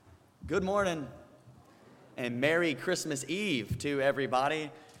Good morning and Merry Christmas Eve to everybody.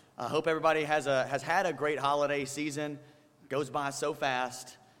 I hope everybody has had a great holiday season. It goes by so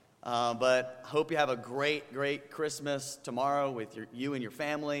fast, but hope you have a great Christmas tomorrow with you and your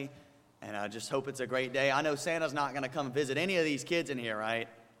family, and I just hope it's a great day. I know Santa's not going to come visit any of these kids in here, right?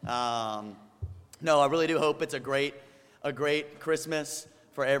 No, I really do hope it's a great Christmas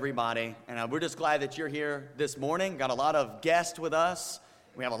for everybody, and we're just glad that you're here this morning. Got a lot of guests with us.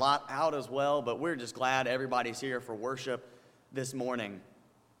 We have a lot out as well, but we're just glad everybody's here for worship this morning.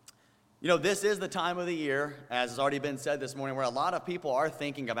 You know, this is the time of the year, as has already been said this morning, where a lot of people are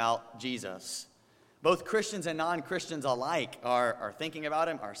thinking about Jesus. Both Christians and non-Christians alike are thinking about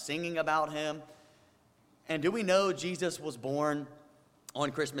him, are singing about him. And do we know Jesus was born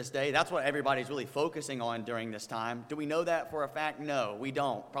on Christmas Day? That's what everybody's really focusing on during this time. Do we know that for a fact? No, we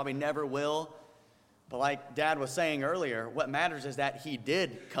don't. Probably never will. But like Dad was saying earlier, what matters is that he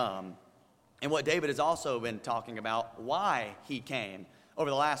did come. And what David has also been talking about, why he came. Over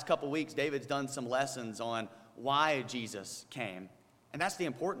the last couple weeks, David's done some lessons on why Jesus came. And that's the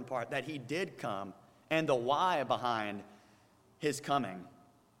important part, that he did come and the why behind his coming.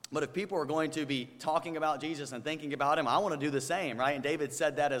 But if people are going to be talking about Jesus and thinking about him, I want to do the same, right? And David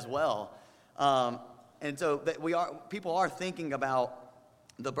said that as well. And so that people are thinking about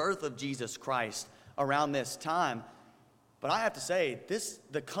the birth of Jesus Christ around this time. But I have to say,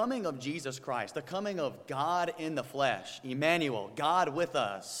 the coming of Jesus Christ, the coming of God in the flesh, Emmanuel, God with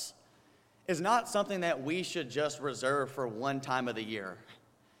us, is not something that we should just reserve for one time of the year.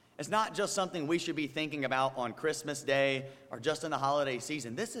 It's not just something we should be thinking about on Christmas Day or just in the holiday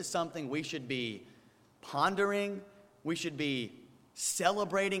season. This is something we should be pondering, we should be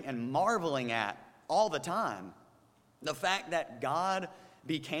celebrating and marveling at all the time. The fact that God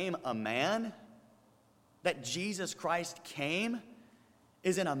became a man, that Jesus Christ came,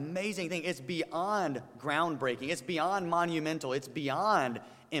 is an amazing thing. It's beyond groundbreaking. It's beyond monumental. It's beyond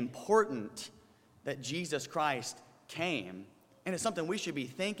important that Jesus Christ came. And it's something we should be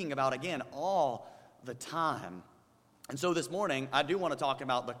thinking about, again, all the time. And so this morning, I do want to talk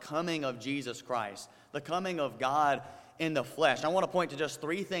about the coming of Jesus Christ, the coming of God in the flesh. I want to point to just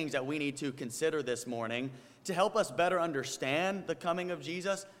three things that we need to consider this morning to help us better understand the coming of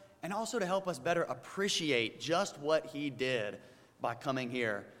Jesus, and also to help us better appreciate just what he did by coming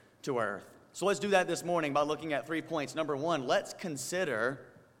here to earth. So let's do that this morning by looking at 3 points. Number one, let's consider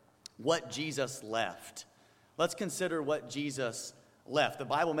what Jesus left. Let's consider what Jesus left. The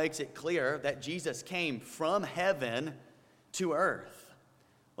Bible makes it clear that Jesus came from heaven to earth.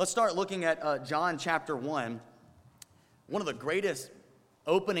 Let's start looking at John chapter 1. One of the greatest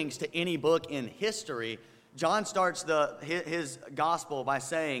openings to any book in history. John starts his gospel by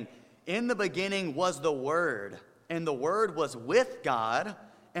saying, "In the beginning was the Word, and the Word was with God,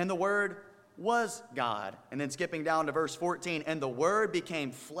 and the Word was God." And then skipping down to verse 14, "And the Word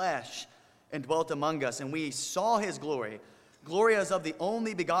became flesh and dwelt among us, and we saw his glory. Glory as of the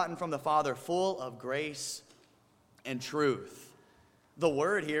only begotten from the Father, full of grace and truth." The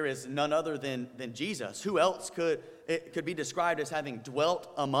Word here is none other than Jesus. Who else could be described as having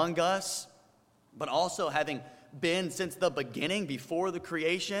dwelt among us, but also having been since the beginning, before the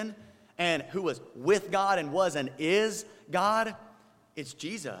creation, and who was with God and was and is God? It's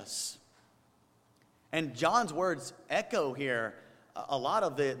Jesus. And John's words echo here a lot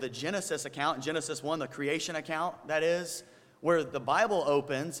of the Genesis account, Genesis 1, the creation account, that is, where the Bible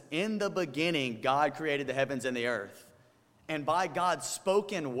opens, "In the beginning, God created the heavens and the earth." And by God's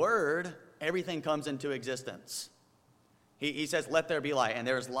spoken word, everything comes into existence. He says, "Let there be light," and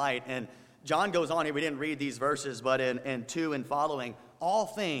there's light. And John goes on here, we didn't read these verses, but in 2 and following, all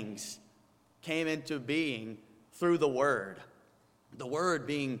things came into being through the Word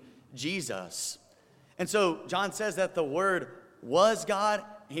being Jesus. And so John says that the Word was God,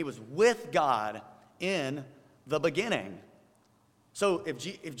 he was with God in the beginning. So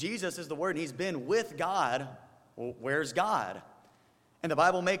if Jesus is the Word and he's been with God, well, where's God? And the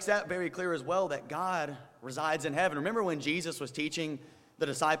Bible makes that very clear as well, that God resides in heaven. Remember when Jesus was teaching the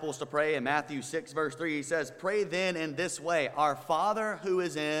disciples to pray in Matthew 6, verse 3, he says, "Pray then in this way, Our Father who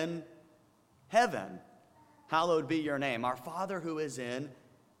is in heaven, hallowed be your name." Our Father who is in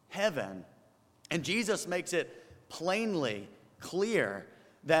heaven. And Jesus makes it plainly clear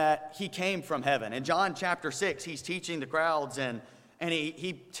that he came from heaven. In John chapter 6, he's teaching the crowds, and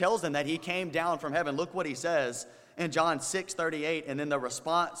he tells them that he came down from heaven. Look what he says in John 6:38, and then the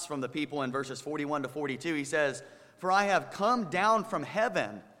response from the people in verses 41 to 42, he says, "For I have come down from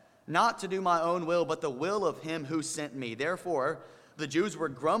heaven, not to do my own will, but the will of him who sent me. Therefore, the Jews were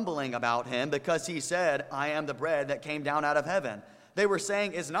grumbling about him because he said, I am the bread that came down out of heaven. They were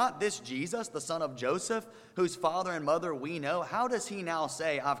saying, is not this Jesus, the son of Joseph, whose father and mother we know? How does he now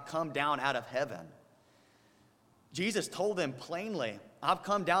say, I've come down out of heaven? Jesus told them plainly, I've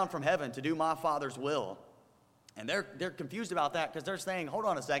come down from heaven to do my Father's will. And they're confused about that because they're saying, hold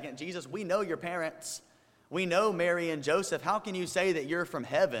on a second, Jesus, we know your parents. We know Mary and Joseph. How can you say that you're from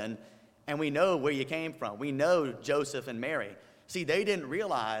heaven and we know where you came from? We know Joseph and Mary. See, they didn't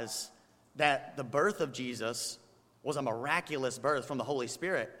realize that the birth of Jesus was a miraculous birth from the Holy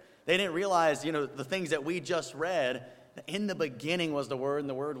Spirit. They didn't realize, the things that we just read. In the beginning was the Word, and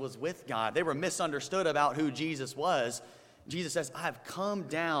the Word was with God. They were misunderstood about who Jesus was. Jesus says, I've come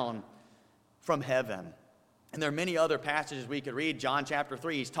down from heaven. And there are many other passages we could read. John chapter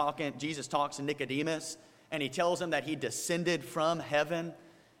 3, Jesus talks to Nicodemus, and he tells him that he descended from heaven.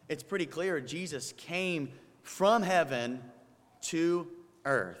 It's pretty clear Jesus came from heaven to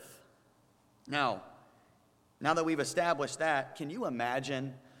earth. Now that we've established that, can you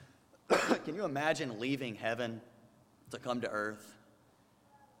imagine leaving heaven to come to earth?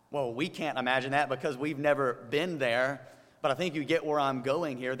 Well, we can't imagine that because we've never been there, but I think you get where I'm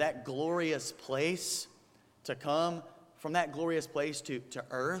going here. That glorious place, to come from that glorious place to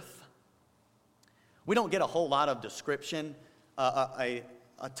earth. We don't get a whole lot of description, a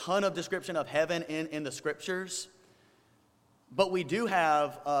ton of description of heaven in the scriptures, but we do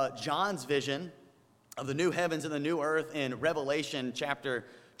have John's vision of the new heavens and the new earth in Revelation chapter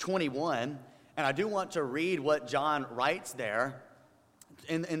 21. And I do want to read what John writes there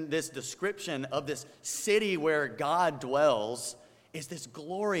in this description of this city where God dwells is this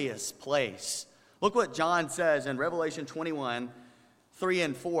glorious place. Look what John says in Revelation 21, 3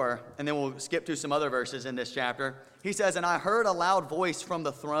 and 4, and then we'll skip to some other verses in this chapter. He says, and I heard a loud voice from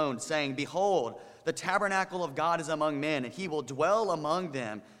the throne saying, behold, the tabernacle of God is among men, and he will dwell among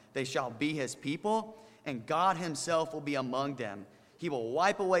them. They shall be his people, and God himself will be among them. He will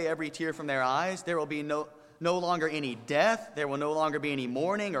wipe away every tear from their eyes. There will be no longer any death. There will no longer be any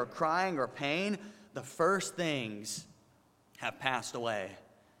mourning or crying or pain. The first things have passed away.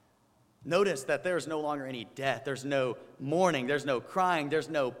 Notice that there's no longer any death. There's no mourning. There's no crying. There's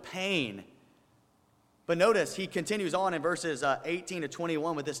no pain. But notice he continues on in verses 18 to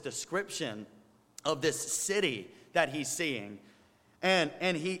 21 with this description of this city that he's seeing.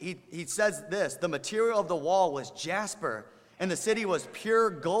 And he says this, the material of the wall was jasper, and the city was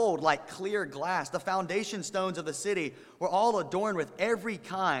pure gold like clear glass. The foundation stones of the city were all adorned with every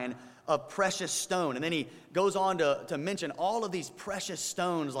kind of precious stone. And then he goes on to mention all of these precious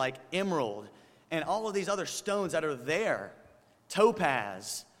stones like emerald and all of these other stones that are there,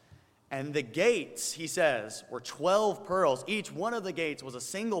 topaz. And the gates, he says, were 12 pearls. Each one of the gates was a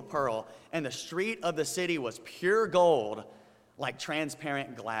single pearl, and the street of the city was pure gold like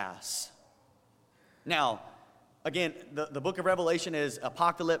transparent glass. Now, again, the book of Revelation is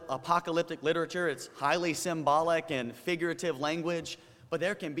apocalyptic literature. It's highly symbolic and figurative language, but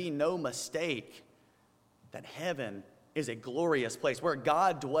there can be no mistake that heaven is a glorious place. Where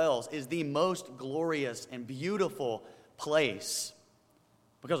God dwells is the most glorious and beautiful place.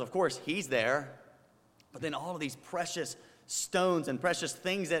 Because, of course, he's there, but then all of these precious stones and precious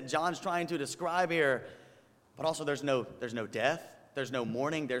things that John's trying to describe here, but also there's no death, there's no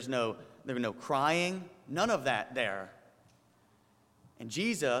mourning, there's no crying, none of that there. And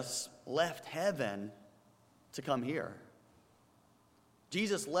Jesus left heaven to come here.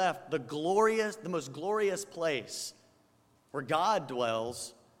 Jesus left the most glorious place where God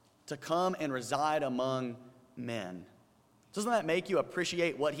dwells to come and reside among men. Doesn't that make you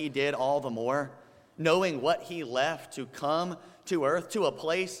appreciate what he did all the more? Knowing what he left to come to earth, to a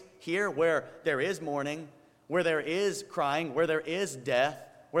place here where there is mourning, where there is crying, where there is death,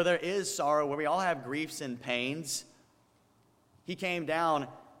 where there is sorrow, where we all have griefs and pains. He came down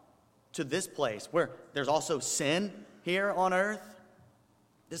to this place where there's also sin here on earth.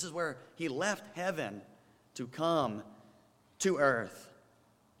 This is where he left heaven to come to earth.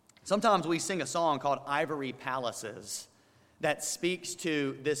 Sometimes we sing a song called Ivory Palaces that speaks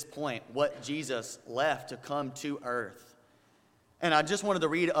to this point, what Jesus left to come to earth. And I just wanted to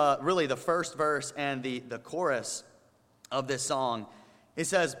read really the first verse and the chorus of this song. It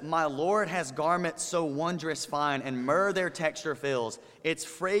says, my Lord has garments so wondrous fine, and myrrh their texture fills. Its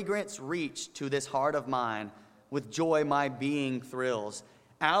fragrance reached to this heart of mine. With joy my being thrills.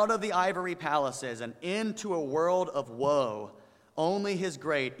 Out of the ivory palaces and into a world of woe, only his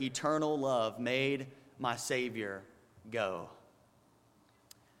great eternal love made my Savior go.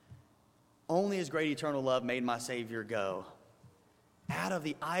 Only his great eternal love made my Savior go. Out of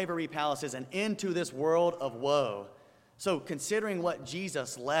the ivory palaces and into this world of woe. So considering what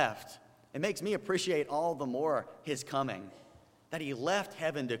Jesus left, it makes me appreciate all the more his coming. that he left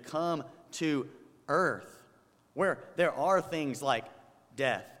heaven to come to earth, where there are things like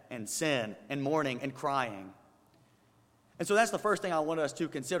death and sin and mourning and crying. And so that's the first thing I want us to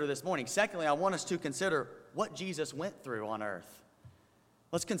consider this morning. Secondly, I want us to consider what Jesus went through on earth.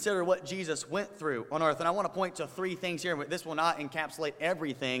 Let's consider what Jesus went through on earth. And I want to point to three things here. This will not encapsulate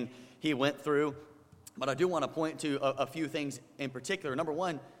everything he went through, but I do want to point to a few things in particular. Number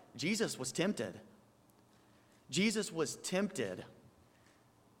one, Jesus was tempted. Jesus was tempted.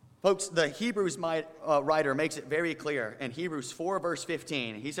 Folks, the Hebrews writer makes it very clear in Hebrews 4, verse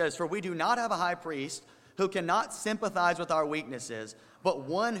 15. He says, "For we do not have a high priest who cannot sympathize with our weaknesses, but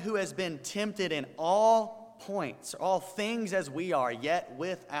one who has been tempted in all points, all things as we are, yet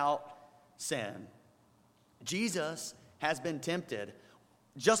without sin." Jesus has been tempted,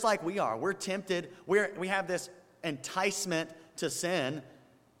 just like we are. We're tempted. We have this enticement to sin.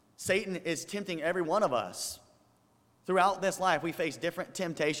 Satan is tempting every one of us. Throughout this life, we face different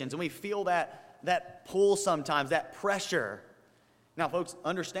temptations, and we feel that pull sometimes, that pressure. Now, folks,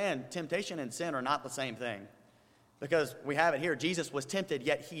 understand, temptation and sin are not the same thing, because we have it here. Jesus was tempted,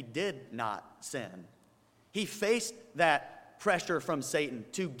 yet he did not sin. He faced that pressure from Satan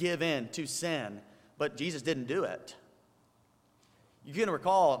to give in, to sin, but Jesus didn't do it. You can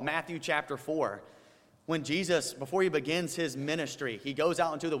recall Matthew chapter 4, when Jesus, before he begins his ministry, he goes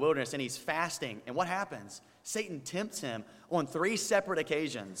out into the wilderness and he's fasting. And what happens? Satan tempts him on 3 separate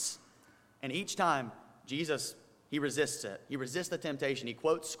occasions. And each time, Jesus, he resists it. He resists the temptation. He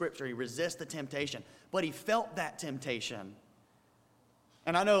quotes scripture. He resists the temptation. But he felt that temptation.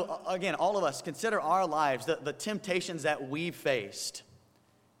 And I know, again, all of us, consider our lives, the temptations that we've faced.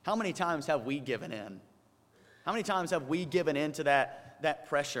 How many times have we given in? How many times have we given in to that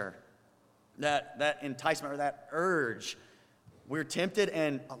pressure, that enticement, or that urge? We're tempted,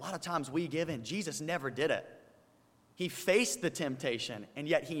 and a lot of times we give in. Jesus never did it. He faced the temptation, and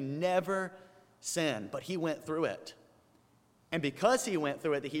yet he never sinned, but he went through it. And because he went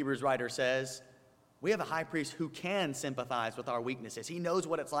through it, the Hebrews writer says, we have a high priest who can sympathize with our weaknesses. He knows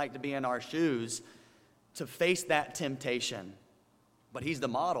what it's like to be in our shoes, to face that temptation. But he's the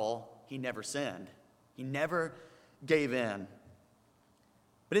model. He never sinned. He never gave in.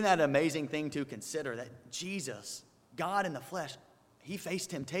 But isn't that an amazing thing to consider, that Jesus, God in the flesh, he faced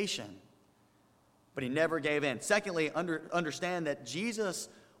temptation, but he never gave in. Secondly, understand that Jesus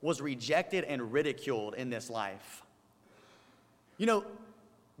was rejected and ridiculed in this life. You know,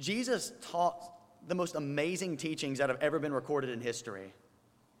 Jesus taught the most amazing teachings that have ever been recorded in history.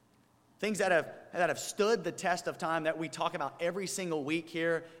 Things that have stood the test of time, that we talk about every single week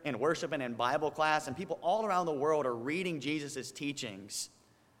here in worship and in Bible class, and people all around the world are reading Jesus' teachings.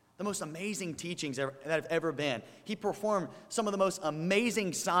 The most amazing teachings that have ever been. He performed some of the most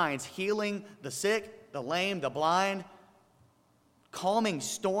amazing signs, healing the sick, the lame, the blind, calming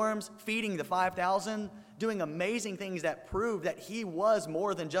storms, feeding the 5,000, doing amazing things that proved that he was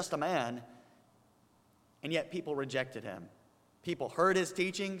more than just a man. And yet people rejected him. People heard his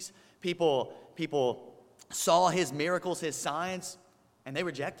teachings. People saw his miracles, his signs, and they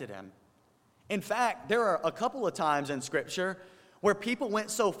rejected him. In fact, there are a couple of times in Scripture where people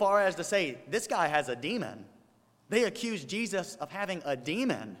went so far as to say, this guy has a demon. They accused Jesus of having a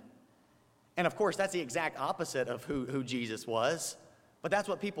demon. And of course, that's the exact opposite of who Jesus was. But that's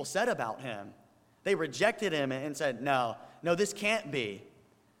what people said about him. They rejected him and said, no, this can't be.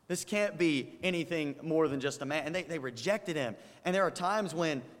 This can't be anything more than just a man. And they rejected him. And there are times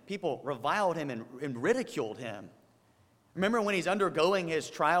when people reviled him and ridiculed him. Remember when he's undergoing his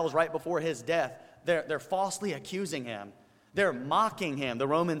trials right before his death, they're falsely accusing him. They're mocking him, the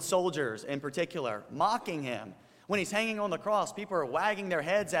Roman soldiers in particular, mocking him. When he's hanging on the cross, people are wagging their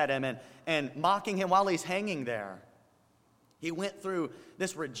heads at him and mocking him while he's hanging there. He went through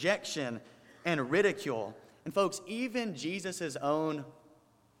this rejection and ridicule. And folks, even Jesus' own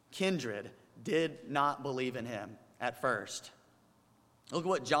kindred did not believe in him at first. Look at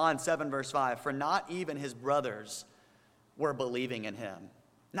what John 7, verse 5. For not even his brothers were believing in him.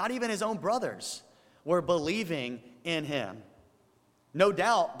 Not even his own brothers were believing in him. No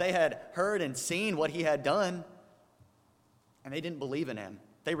doubt they had heard and seen what he had done, and they didn't believe in him.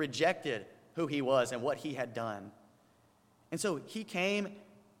 They rejected who he was and what he had done. And so he came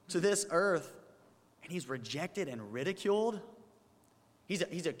to this earth, and he's rejected and ridiculed.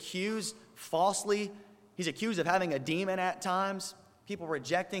 He's accused falsely. He's accused of having a demon at times. People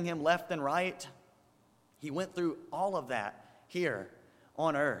rejecting him left and right. He went through all of that here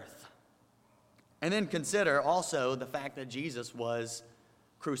on earth. And then consider also the fact that Jesus was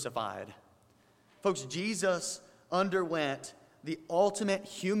crucified. Folks, Jesus underwent the ultimate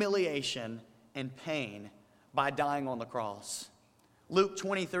humiliation and pain by dying on the cross. Luke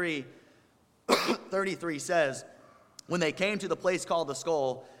 23:33 says, when they came to the place called the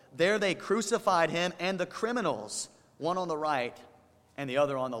Skull, there they crucified him and the criminals, one on the right and the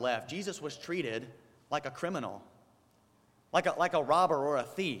other on the left. Jesus was treated like a criminal, like a robber or a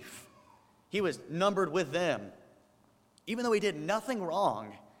thief. He was numbered with them. Even though he did nothing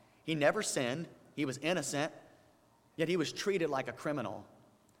wrong, he never sinned, he was innocent, yet he was treated like a criminal.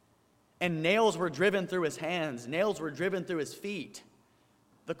 And nails were driven through his hands, nails were driven through his feet.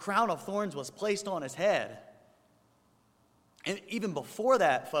 The crown of thorns was placed on his head. And even before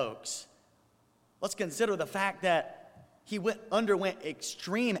that, folks, let's consider the fact that he underwent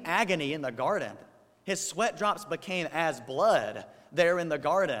extreme agony in the garden. His sweat drops became as blood there in the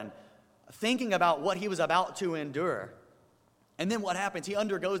garden, thinking about what he was about to endure. And then what happens? He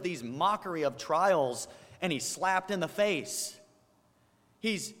undergoes these mockery of trials, and he's slapped in the face.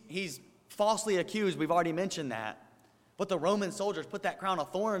 He's falsely accused. We've already mentioned that. But the Roman soldiers put that crown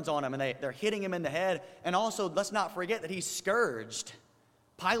of thorns on him, and they're hitting him in the head. And also, let's not forget that he's scourged.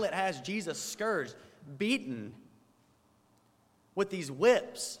 Pilate has Jesus scourged, beaten with these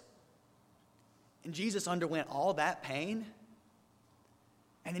whips. And Jesus underwent all that pain.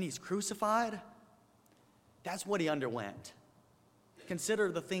 And then he's crucified. That's what he underwent.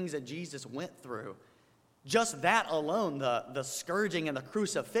 Consider the things that Jesus went through. Just that alone, the scourging and the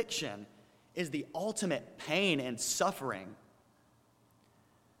crucifixion, is the ultimate pain and suffering.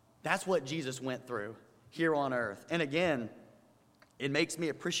 That's what Jesus went through here on earth. And again, it makes me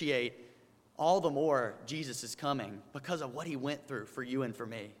appreciate all the more Jesus is coming because of what he went through for you and for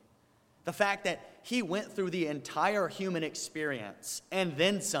me. The fact that he went through the entire human experience and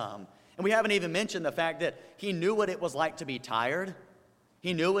then some. And we haven't even mentioned the fact that he knew what it was like to be tired.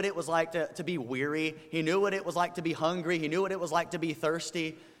 He knew what it was like to be weary. He knew what it was like to be hungry. He knew what it was like to be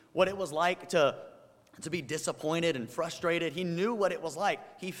thirsty. What it was like to be disappointed and frustrated. He knew what it was like.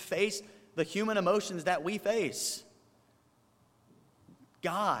 He faced the human emotions that we face.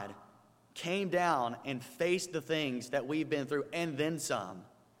 God came down and faced the things that we've been through and then some.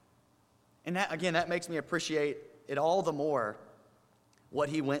 And that makes me appreciate it all the more, what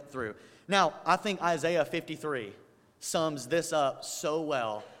he went through. Now, I think Isaiah 53 sums this up so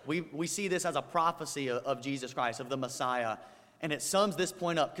well. We see this as a prophecy of Jesus Christ, of the Messiah. And it sums this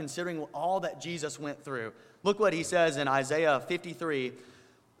point up, considering all that Jesus went through. Look what he says in Isaiah 53,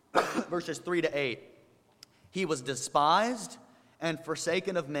 verses 3-8. He was despised and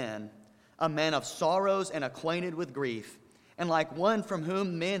forsaken of men, a man of sorrows and acquainted with grief. And like one from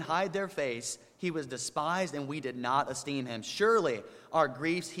whom men hide their face, he was despised, and we did not esteem him. Surely our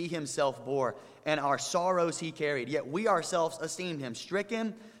griefs he himself bore, and our sorrows he carried. Yet we ourselves esteemed him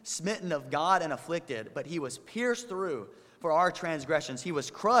stricken, smitten of God, and afflicted. But he was pierced through for our transgressions. He was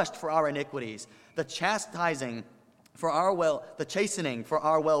crushed for our iniquities. The chastening for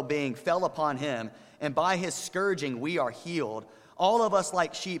our well-being fell upon him, and by his scourging we are healed. All of us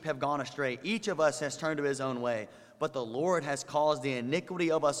like sheep have gone astray. Each of us has turned to his own way. But the Lord has caused the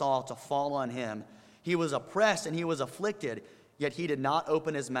iniquity of us all to fall on him. He was oppressed and he was afflicted, yet he did not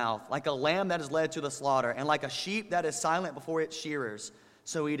open his mouth. Like a lamb that is led to the slaughter, and like a sheep that is silent before its shearers,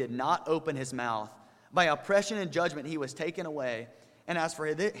 so he did not open his mouth. By oppression and judgment he was taken away. And as for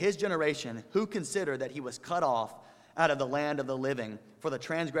his generation, who considered that he was cut off out of the land of the living for the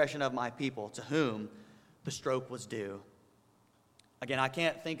transgression of my people, to whom the stroke was due. Again, I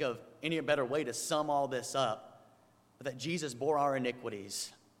can't think of any better way to sum all this up, but that Jesus bore our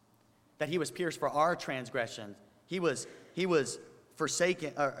iniquities, that he was pierced for our transgressions. He was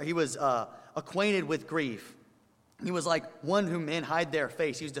forsaken, he was acquainted with grief. He was like one whom men hide their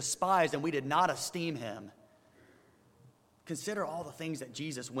face. He was despised, and we did not esteem him. Consider all the things that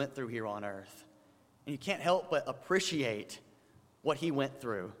Jesus went through here on earth. And you can't help but appreciate what he went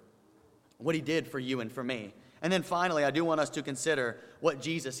through, what he did for you and for me. And then finally, I do want us to consider what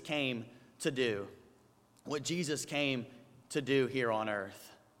Jesus came to do. What Jesus came to do here on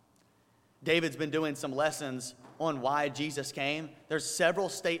earth. David's been doing some lessons on why Jesus came. There's several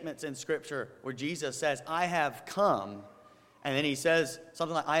statements in Scripture where Jesus says, I have come. And then he says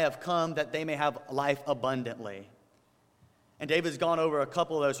something like, I have come that they may have life abundantly. And David's gone over a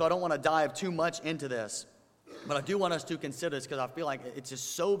couple of those, so I don't want to dive too much into this. But I do want us to consider this because I feel like it's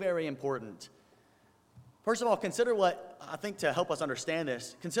just so very important. First of all, consider what, I think to help us understand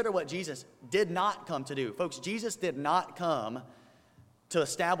this, consider what Jesus did not come to do. Folks, Jesus did not come to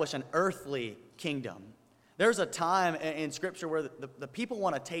establish an earthly kingdom. There's a time in Scripture where the people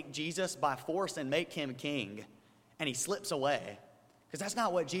want to take Jesus by force and make him king, and he slips away. Because that's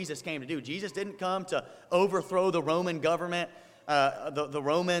not what Jesus came to do. Jesus didn't come to overthrow the Roman government, the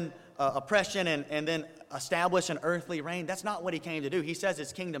Roman oppression, and then establish an earthly reign. That's not what he came to do. He says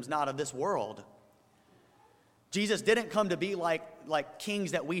his kingdom's not of this world. Jesus didn't come to be like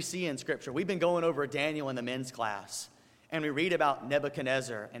kings that we see in Scripture. We've been going over Daniel in the men's class, and we read about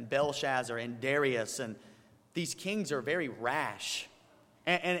Nebuchadnezzar and Belshazzar and Darius, and these kings are very rash.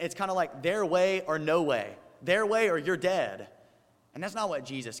 And it's kind of like their way or no way. Their way or you're dead. And that's not what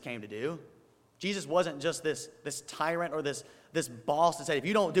Jesus came to do. Jesus wasn't just this tyrant or this boss that said, if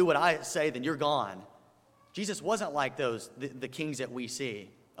you don't do what I say, then you're gone. Jesus wasn't like the kings that we see,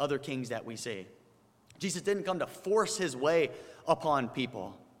 other kings that we see. Jesus didn't come to force his way upon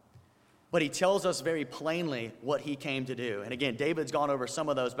people. But he tells us very plainly what he came to do. And again, David's gone over some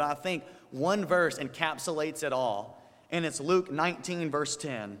of those, but I think one verse encapsulates it all. And it's Luke 19, verse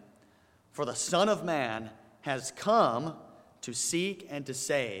 10. For the Son of Man has come to seek and to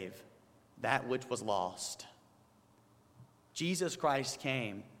save that which was lost. Jesus Christ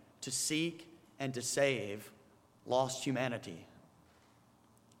came to seek and to save lost humanity.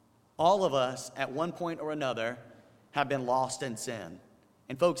 All of us, at one point or another, have been lost in sin.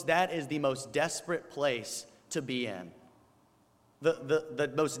 And folks, that is the most desperate place to be in.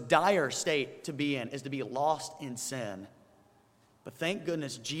 The most dire state to be in is to be lost in sin. But thank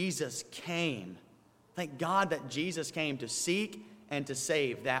goodness Jesus came. Thank God that Jesus came to seek and to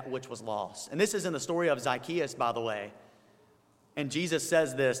save that which was lost. And this is in the story of Zacchaeus, by the way. And Jesus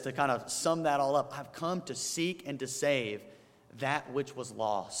says this to kind of sum that all up. I've come to seek and to save that which was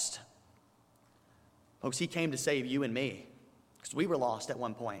lost. Folks, he came to save you and me because we were lost at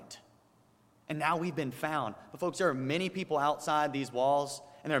one point. And now we've been found. But folks, there are many people outside these walls,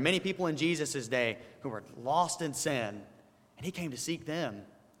 and there are many people in Jesus' day who were lost in sin. And he came to seek them.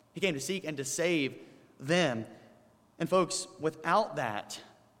 He came to seek and to save them. And folks, without that,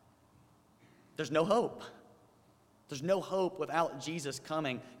 there's no hope. There's no hope without Jesus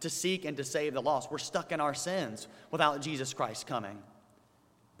coming to seek and to save the lost. We're stuck in our sins without Jesus Christ coming.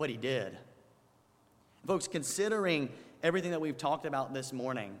 But he did. Folks, considering everything that we've talked about this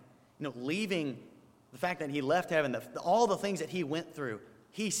morning, leaving the fact that he left heaven, all the things that he went through,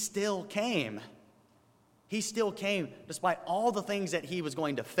 he still came. He still came despite all the things that he was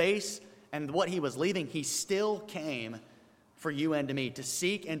going to face and what he was leaving. He still came for you and to me to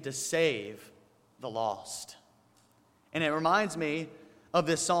seek and to save the lost. And it reminds me of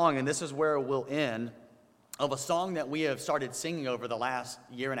this song, and this is where we'll end, of a song that we have started singing over the last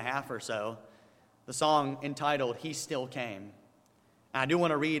year and a half or so. The song entitled, He Still Came. And I do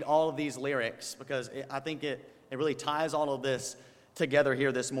want to read all of these lyrics because I think it really ties all of this together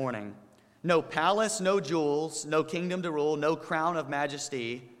here this morning. No palace, no jewels, no kingdom to rule, no crown of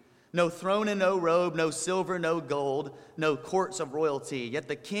majesty, no throne and no robe, no silver, no gold, no courts of royalty. Yet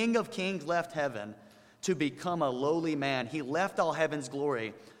the King of Kings left heaven to become a lowly man. He left all heaven's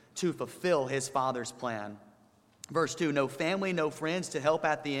glory to fulfill his Father's plan. Verse 2, no family, no friends to help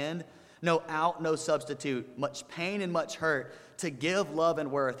at the end. No out, no substitute, much pain and much hurt to give love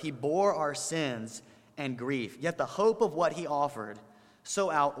and worth. He bore our sins and grief. Yet the hope of what he offered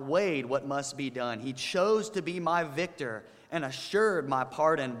so outweighed what must be done. He chose to be my victor and assured my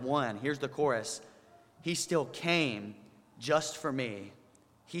pardon won. Here's the chorus. He still came just for me.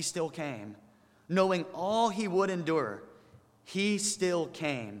 He still came. Knowing all he would endure, he still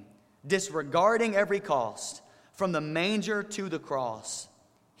came. Disregarding every cost, from the manger to the cross,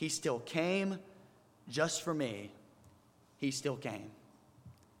 he still came just for me. He still came.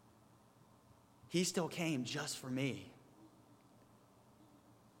 He still came just for me.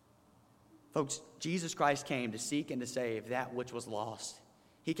 Folks, Jesus Christ came to seek and to save that which was lost.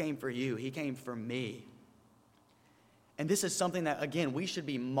 He came for you. He came for me. And this is something that, again, we should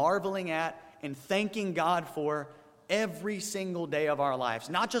be marveling at and thanking God for every single day of our lives.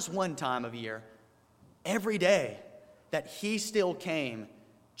 Not just one time of year. Every day that he still came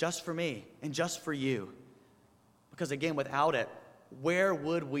just for me and just for you. Because again, without it, where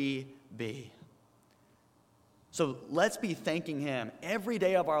would we be? So let's be thanking him every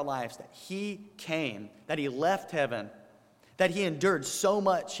day of our lives that he came, that he left heaven, that he endured so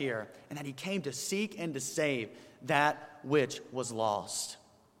much here, and that he came to seek and to save that which was lost.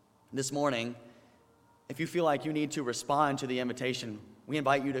 This morning, if you feel like you need to respond to the invitation, we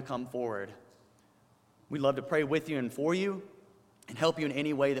invite you to come forward. We'd love to pray with you and for you and help you in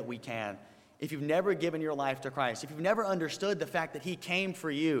any way that we can. If you've never given your life to Christ, if you've never understood the fact that he came for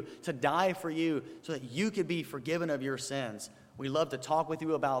you, to die for you, so that you could be forgiven of your sins, we'd love to talk with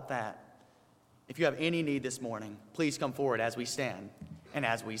you about that. If you have any need this morning, please come forward as we stand and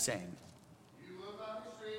as we sing.